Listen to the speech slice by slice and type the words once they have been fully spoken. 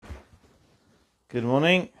Good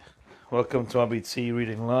morning. Welcome to RBT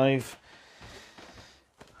Reading Live.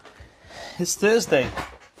 It's Thursday.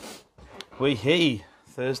 Hey,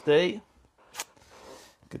 Thursday.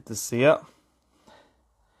 Good to see ya.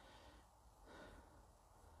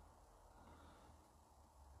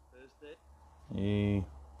 Thursday. Hey.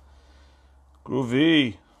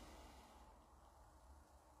 Groovy.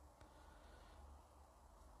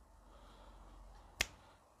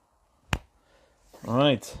 All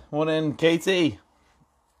right. Morning, Katie.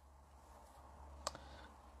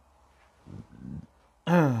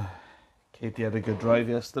 Katie had a good drive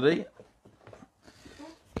yesterday,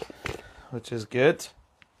 which is good.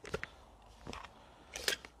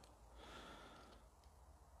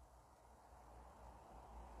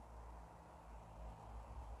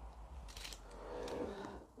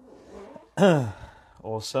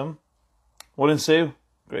 Awesome. Morning, Sue.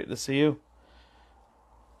 Great to see you.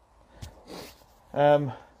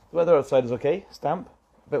 The weather outside is okay. It's damp,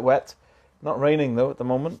 a bit wet. Not raining though at the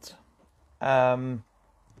moment.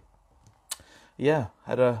 Yeah,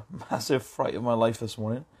 had a massive fright of my life this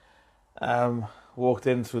morning. Walked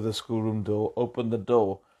in through the schoolroom door, opened the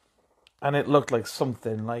door, and it looked like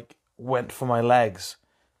something went for my legs.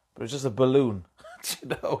 But it was just a balloon. You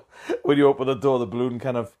know, when you open the door, the balloon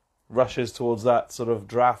kind of rushes towards that sort of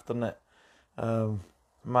draft, doesn't it?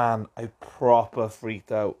 Man, I proper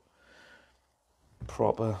freaked out.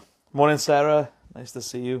 Proper. Morning, Sarah. Nice to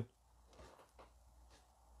see you.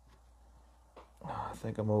 I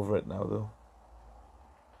think I'm over it now, though.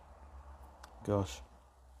 Gosh.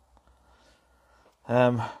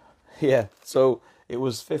 Yeah, so it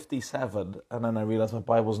was 57, and then I realised my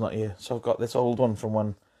Bible's not here. So I've got this old one from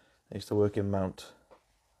when I used to work in Mount.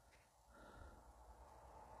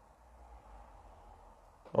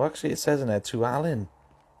 Oh, actually, it says in there, to Alan.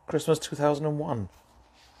 Christmas 2001.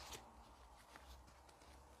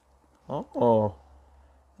 Oh,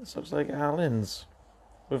 this looks like Alan's.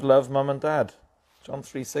 With love, Mum and Dad. John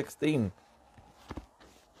 3:16.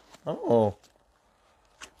 Oh.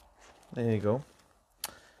 There you go.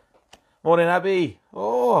 Morning, Abby.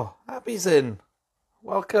 Oh, Abby's in.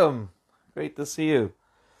 Welcome. Great to see you.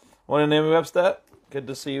 Morning, Naomi Webster. Good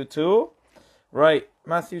to see you too. Right,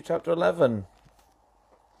 Matthew chapter 11.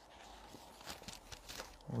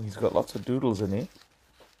 Oh, he's got lots of doodles in here.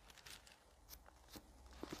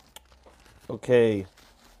 Okay.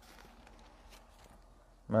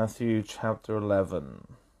 Matthew chapter 11.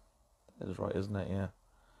 That is right, isn't it? Yeah.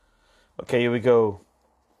 Okay, here we go.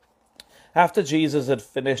 After Jesus had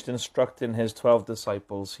finished instructing his 12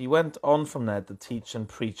 disciples, he went on from there to teach and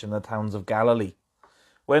preach in the towns of Galilee.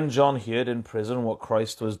 When John heard in prison what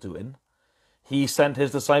Christ was doing, he sent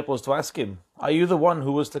his disciples to ask him, "Are you the one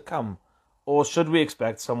who was to come, or should we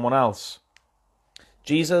expect someone else?"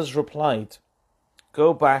 Jesus replied,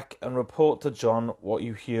 "Go back and report to John what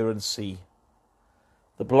you hear and see.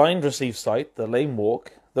 The blind receive sight, the lame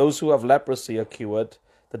walk, those who have leprosy are cured,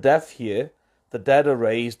 the deaf hear, the dead are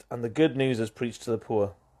raised, and the good news is preached to the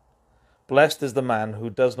poor. Blessed is the man who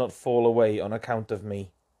does not fall away on account of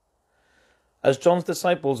me." As John's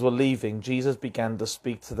disciples were leaving, Jesus began to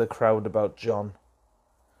speak to the crowd about John.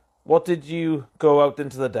 "What did you go out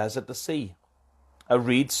into the desert to see? A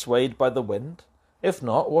reed swayed by the wind? If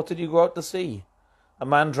not, what did you go out to see? A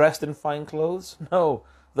man dressed in fine clothes? No,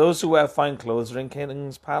 those who wear fine clothes are in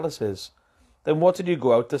kings' palaces. Then what did you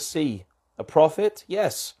go out to see? A prophet?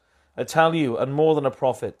 Yes, I tell you, and more than a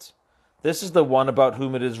prophet. This is the one about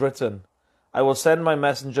whom it is written, 'I will send my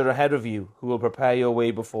messenger ahead of you, who will prepare your way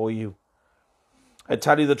before you.' I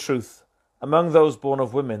tell you the truth, among those born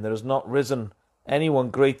of women there has not risen anyone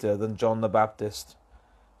greater than John the Baptist.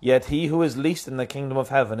 Yet he who is least in the kingdom of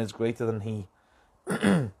heaven is greater than he.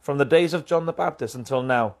 From the days of John the Baptist until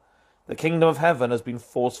now, the kingdom of heaven has been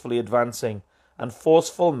forcefully advancing, and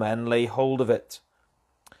forceful men lay hold of it.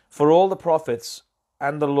 For all the prophets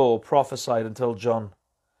and the law prophesied until John.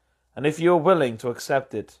 And if you are willing to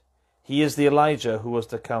accept it, he is the Elijah who was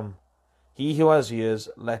to come. He who has ears,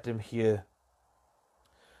 let him hear.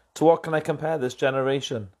 To what can I compare this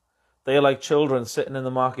generation? They are like children sitting in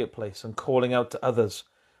the marketplace and calling out to others,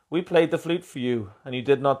 'We played the flute for you, and you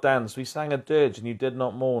did not dance. We sang a dirge, and you did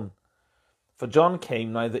not mourn.' For John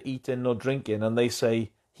came neither eating nor drinking, and they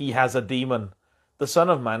say, 'He has a demon.' The Son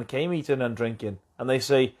of Man came eating and drinking, and they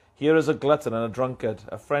say, 'Here is a glutton and a drunkard,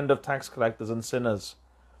 a friend of tax collectors and sinners.'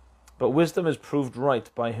 But wisdom is proved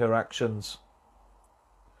right by her actions."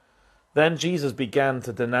 Then Jesus began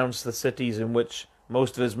to denounce the cities in which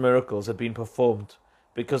most of his miracles had been performed,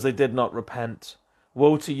 because they did not repent.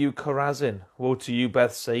 "Woe to you, Chorazin! Woe to you,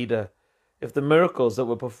 Bethsaida! If the miracles that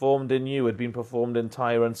were performed in you had been performed in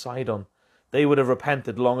Tyre and Sidon, they would have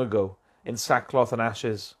repented long ago, in sackcloth and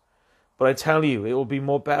ashes. But I tell you, it will be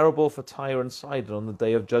more bearable for Tyre and Sidon on the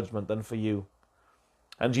day of judgment than for you.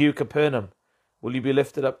 And you, Capernaum, will you be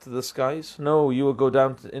lifted up to the skies? No, you will go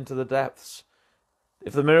down into the depths.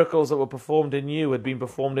 If the miracles that were performed in you had been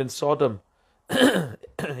performed in Sodom,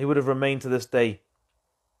 it would have remained to this day.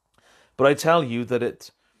 But I tell you that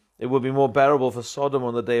it will be more bearable for Sodom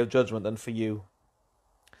on the day of judgment than for you.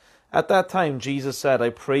 At that time Jesus said, I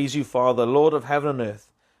praise you, Father, Lord of heaven and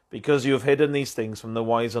earth, because you have hidden these things from the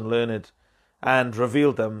wise and learned, and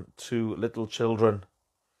revealed them to little children.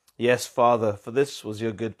 Yes, Father, for this was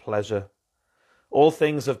your good pleasure. All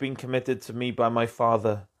things have been committed to me by my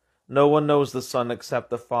Father. No one knows the Son except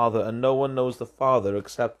the Father, and no one knows the Father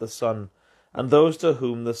except the Son, and those to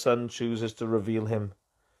whom the Son chooses to reveal him.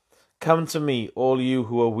 Come to me, all you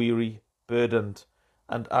who are weary, burdened,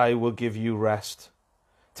 and I will give you rest.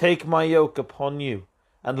 Take my yoke upon you,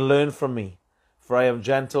 and learn from me, for I am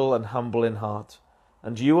gentle and humble in heart,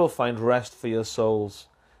 and you will find rest for your souls.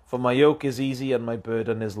 For my yoke is easy and my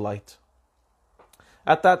burden is light.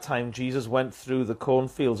 At that time Jesus went through the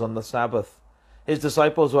cornfields on the Sabbath. His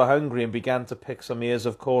disciples were hungry and began to pick some ears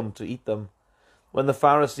of corn to eat them. When the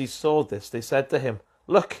Pharisees saw this, they said to him,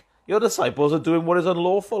 Look, your disciples are doing what is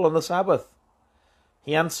unlawful on the Sabbath.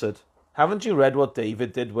 He answered, Haven't you read what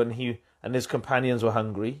David did when he and his companions were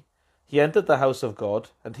hungry? He entered the house of God,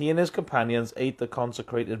 and he and his companions ate the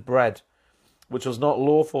consecrated bread, which was not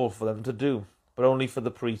lawful for them to do, but only for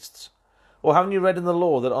the priests. Or haven't you read in the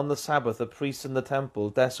law that on the Sabbath the priests in the temple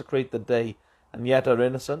desecrate the day and yet are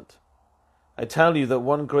innocent? I tell you that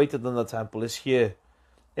one greater than the temple is here.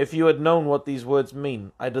 If you had known what these words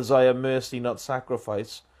mean, I desire mercy, not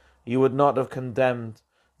sacrifice, you would not have condemned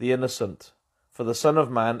the innocent, for the Son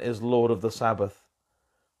of Man is Lord of the Sabbath.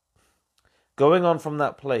 Going on from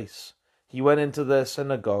that place, he went into their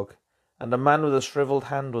synagogue, and a man with a shriveled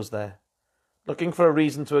hand was there. Looking for a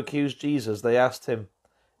reason to accuse Jesus, they asked him,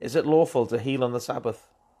 Is it lawful to heal on the Sabbath?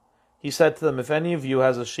 He said to them, If any of you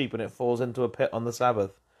has a sheep and it falls into a pit on the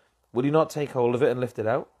Sabbath, will you not take hold of it and lift it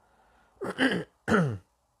out?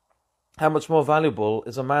 How much more valuable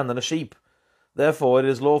is a man than a sheep? Therefore it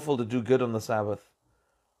is lawful to do good on the Sabbath.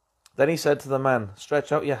 Then he said to the man,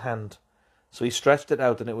 Stretch out your hand. So he stretched it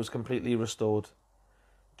out, and it was completely restored,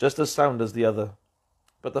 just as sound as the other.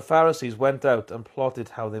 But the Pharisees went out and plotted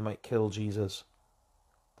how they might kill Jesus.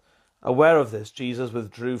 Aware of this, Jesus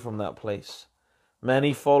withdrew from that place.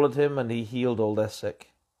 Many followed him, and he healed all their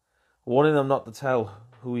sick, warning them not to tell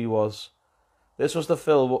who he was. This was to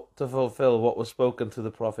fulfill what was spoken to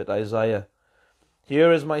the prophet Isaiah.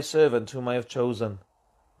 Here is my servant whom I have chosen,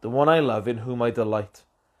 the one I love, in whom I delight.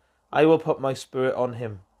 I will put my spirit on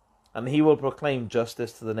him, and he will proclaim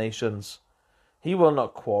justice to the nations. He will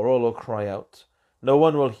not quarrel or cry out. No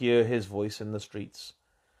one will hear his voice in the streets.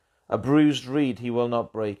 A bruised reed he will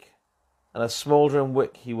not break, and a smouldering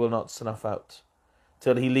wick he will not snuff out,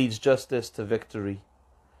 till he leads justice to victory.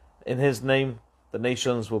 In his name the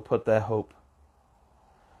nations will put their hope.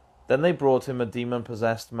 Then they brought him a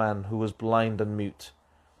demon-possessed man who was blind and mute,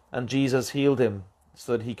 and Jesus healed him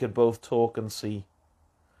so that he could both talk and see.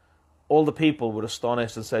 All the people were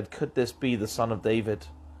astonished and said, Could this be the son of David?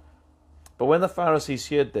 But when the Pharisees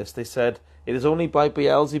heard this, they said, It is only by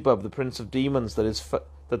Beelzebub, the prince of demons,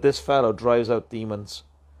 that this fellow drives out demons.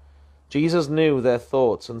 Jesus knew their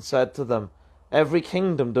thoughts and said to them, Every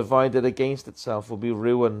kingdom divided against itself will be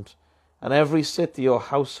ruined, and every city or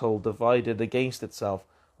household divided against itself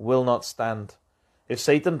will not stand. If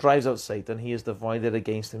Satan drives out Satan, he is divided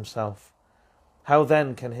against himself. How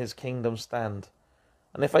then can his kingdom stand?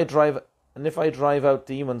 And if I drive out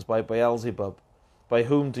demons by Beelzebub, by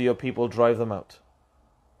whom do your people drive them out?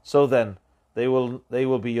 So then, they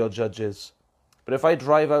will be your judges. But if I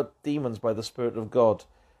drive out demons by the Spirit of God,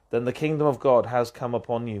 then the kingdom of God has come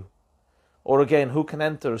upon you. Or again, who can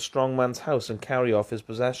enter a strong man's house and carry off his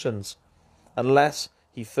possessions, unless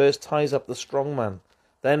he first ties up the strong man?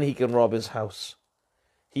 Then he can rob his house.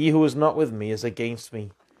 He who is not with me is against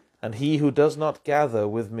me, and he who does not gather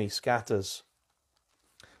with me scatters.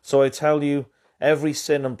 So I tell you, every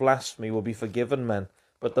sin and blasphemy will be forgiven men,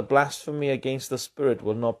 but the blasphemy against the Spirit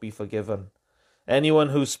will not be forgiven. Anyone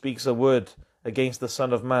who speaks a word against the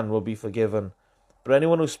Son of Man will be forgiven, but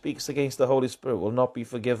anyone who speaks against the Holy Spirit will not be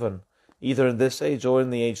forgiven, either in this age or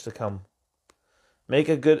in the age to come. Make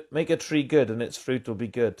a tree good, and its fruit will be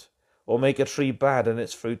good, or make a tree bad, and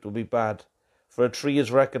its fruit will be bad, for a tree is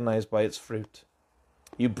recognized by its fruit.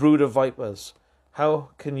 You brood of vipers, how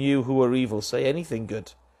can you who are evil say anything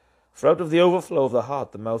good? For out of the overflow of the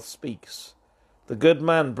heart the mouth speaks. The good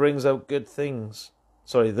man brings good things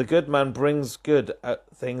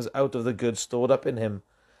out of the good stored up in him,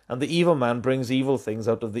 and the evil man brings evil things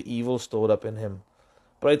out of the evil stored up in him.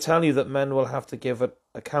 But I tell you that men will have to give an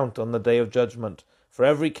account on the day of judgment for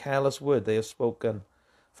every careless word they have spoken.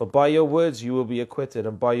 For by your words you will be acquitted,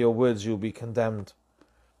 and by your words you will be condemned.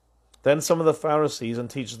 Then some of the Pharisees and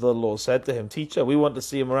teachers of the law said to him, Teacher, we want to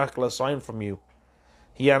see a miraculous sign from you.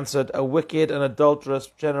 He answered, A wicked and adulterous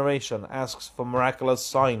generation asks for a miraculous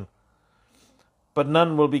sign, but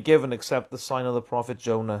none will be given except the sign of the prophet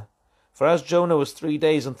Jonah. For as Jonah was 3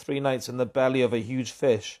 days and 3 nights in the belly of a huge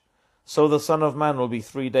fish, so the Son of Man will be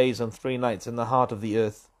 3 days and 3 nights in the heart of the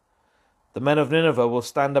earth. The men of Nineveh will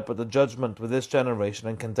stand up at the judgment with this generation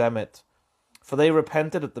and condemn it. For they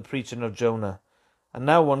repented at the preaching of Jonah, and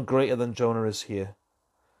now one greater than Jonah is here.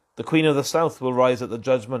 The queen of the south will rise at the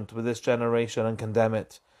judgment with this generation and condemn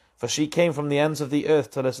it. For she came from the ends of the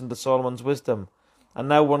earth to listen to Solomon's wisdom, and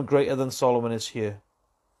now one greater than Solomon is here.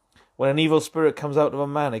 When an evil spirit comes out of a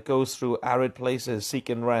man, it goes through arid places,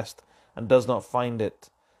 seeking rest, and does not find it.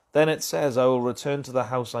 Then it says, I will return to the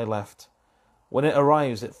house I left. When it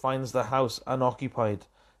arrives, it finds the house unoccupied,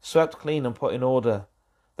 swept clean and put in order.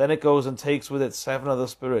 Then it goes and takes with it 7 other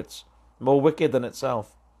spirits, more wicked than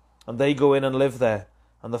itself, and they go in and live there,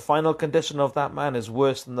 and the final condition of that man is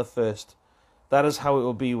worse than the first. That is how it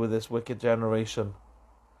will be with this wicked generation.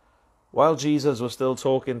 While Jesus was still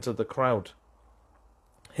talking to the crowd,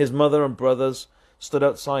 his mother and brothers stood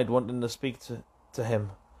outside wanting to speak to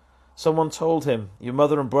him. Someone told him, Your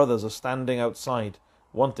mother and brothers are standing outside,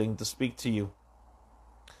 wanting to speak to you.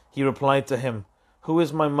 He replied to him, Who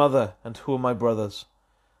is my mother and who are my brothers?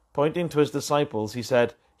 Pointing to his disciples, he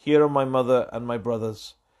said, Here are my mother and my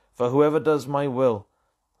brothers. For whoever does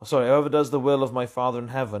the will of my Father in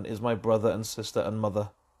heaven is my brother and sister and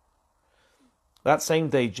mother. That same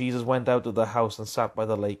day Jesus went out of the house and sat by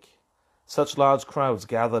the lake. Such large crowds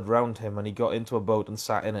gathered round him, and he got into a boat and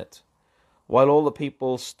sat in it, while all the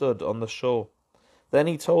people stood on the shore. Then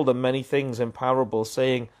he told them many things in parables,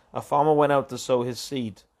 saying, A farmer went out to sow his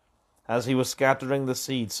seed. As he was scattering the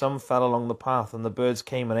seed, some fell along the path, and the birds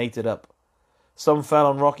came and ate it up. Some fell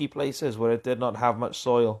on rocky places where it did not have much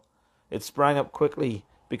soil. It sprang up quickly,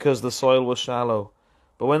 because the soil was shallow.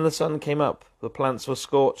 But when the sun came up, the plants were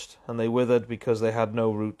scorched, and they withered because they had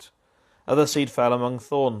no root. Other seed fell among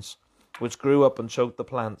thorns, which grew up and choked the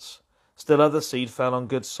plants. Still other seed fell on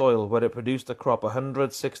good soil, where it produced a crop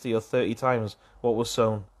 160 or 30 times what was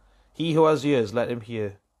sown. He who has ears, let him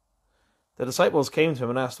hear. The disciples came to him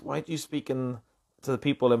and asked, Why do you speak to the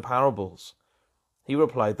people in parables? He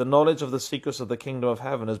replied, The knowledge of the secrets of the kingdom of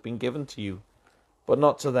heaven has been given to you, but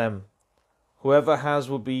not to them. Whoever has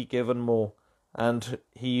will be given more, and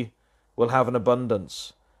he will have an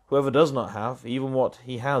abundance. Whoever does not have, even what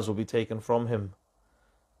he has will be taken from him.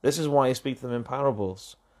 This is why I speak to them in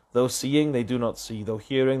parables. Though seeing, they do not see. Though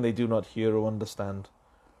hearing, they do not hear or understand.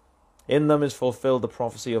 In them is fulfilled the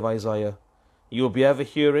prophecy of Isaiah. You will be ever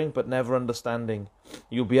hearing, but never understanding.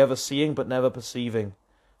 You will be ever seeing, but never perceiving.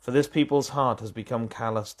 For this people's heart has become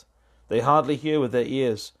calloused. They hardly hear with their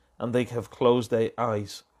ears, and they have closed their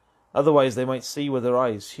eyes. Otherwise they might see with their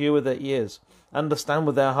eyes, hear with their ears, understand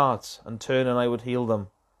with their hearts, and turn, and I would heal them.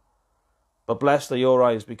 But blessed are your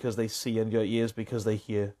eyes because they see, and your ears because they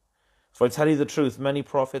hear. For I tell you the truth, many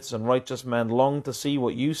prophets and righteous men longed to see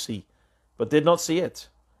what you see, but did not see it,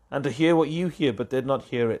 and to hear what you hear, but did not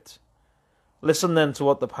hear it. Listen then to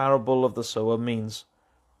what the parable of the sower means.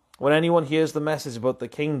 When anyone hears the message about the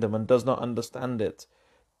kingdom and does not understand it,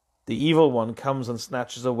 the evil one comes and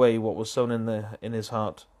snatches away what was sown in his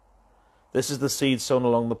heart. This is the seed sown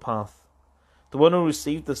along the path. The one who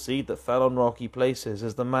received the seed that fell on rocky places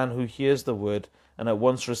is the man who hears the word and at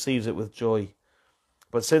once receives it with joy.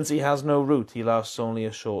 But since he has no root, he lasts only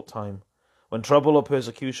a short time. When trouble or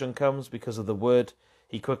persecution comes because of the word,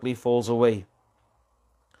 he quickly falls away.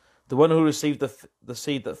 The one who received the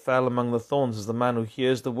seed that fell among the thorns is the man who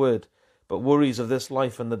hears the word, but worries of this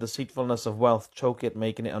life and the deceitfulness of wealth choke it,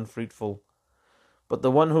 making it unfruitful. But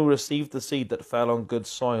the one who received the seed that fell on good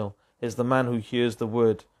soil is the man who hears the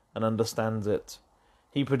word and understands it.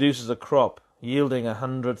 He produces a crop, yielding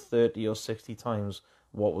 130 or 60 times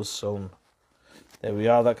what was sown. There we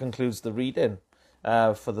are, that concludes the reading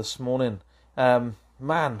for this morning.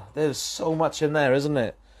 Man, there's so much in there, isn't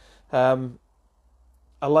it?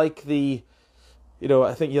 I like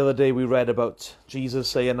I think the other day we read about Jesus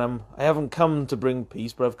saying, I haven't come to bring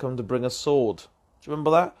peace, but I've come to bring a sword. Do you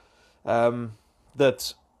remember that?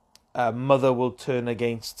 That mother will turn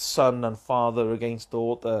against son and father against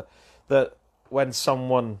daughter. That when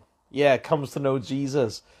someone, comes to know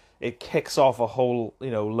Jesus, it kicks off a whole,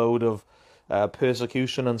 load of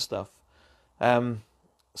persecution and stuff.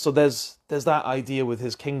 So there's that idea with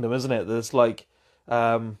his kingdom, isn't it? There's like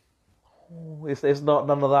It's not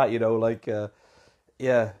none of that, like,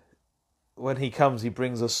 when he comes, he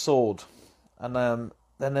brings a sword. And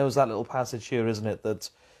then there was that little passage here, isn't it, that,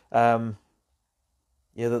 that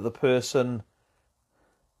the person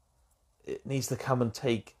needs to come and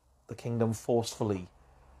take the kingdom forcefully.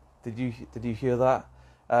 Did you hear that?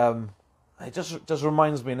 It just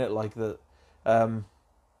reminds me, innit, like that,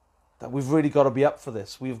 that we've really got to be up for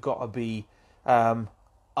this. We've got to be,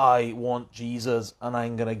 I want Jesus and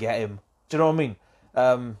I'm going to get him. Do you know what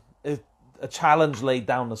I mean? A challenge laid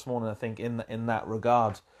down this morning, I think, in that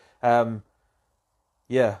regard. Of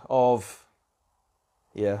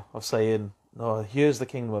saying, no, here's the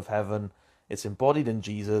kingdom of heaven. It's embodied in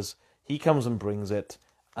Jesus. He comes and brings it,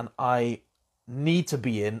 and I need to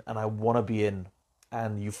be in, and I want to be in,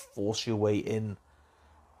 and you force your way in.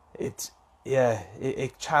 It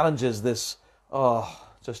challenges this,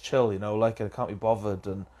 just chill, like I can't be bothered,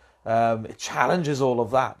 and it challenges all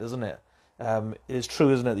of that, doesn't it? It is true,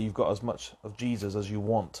 isn't it, that you've got as much of Jesus as you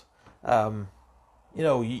want.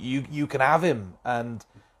 You can have him, and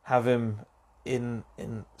have him in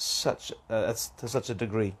such to such a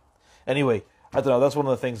degree. Anyway, I don't know, that's one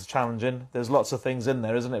of the things that's challenging. There's lots of things in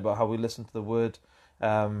there, isn't it, about how we listen to the word.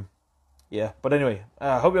 But anyway,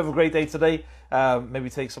 I hope you have a great day today. Maybe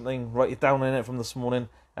take something, write it down in it from this morning.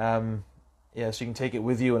 So you can take it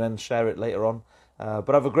with you and then share it later on. But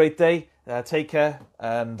have a great day. Take care,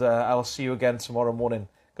 and I'll see you again tomorrow morning.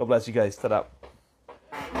 God bless you guys. Ta-da.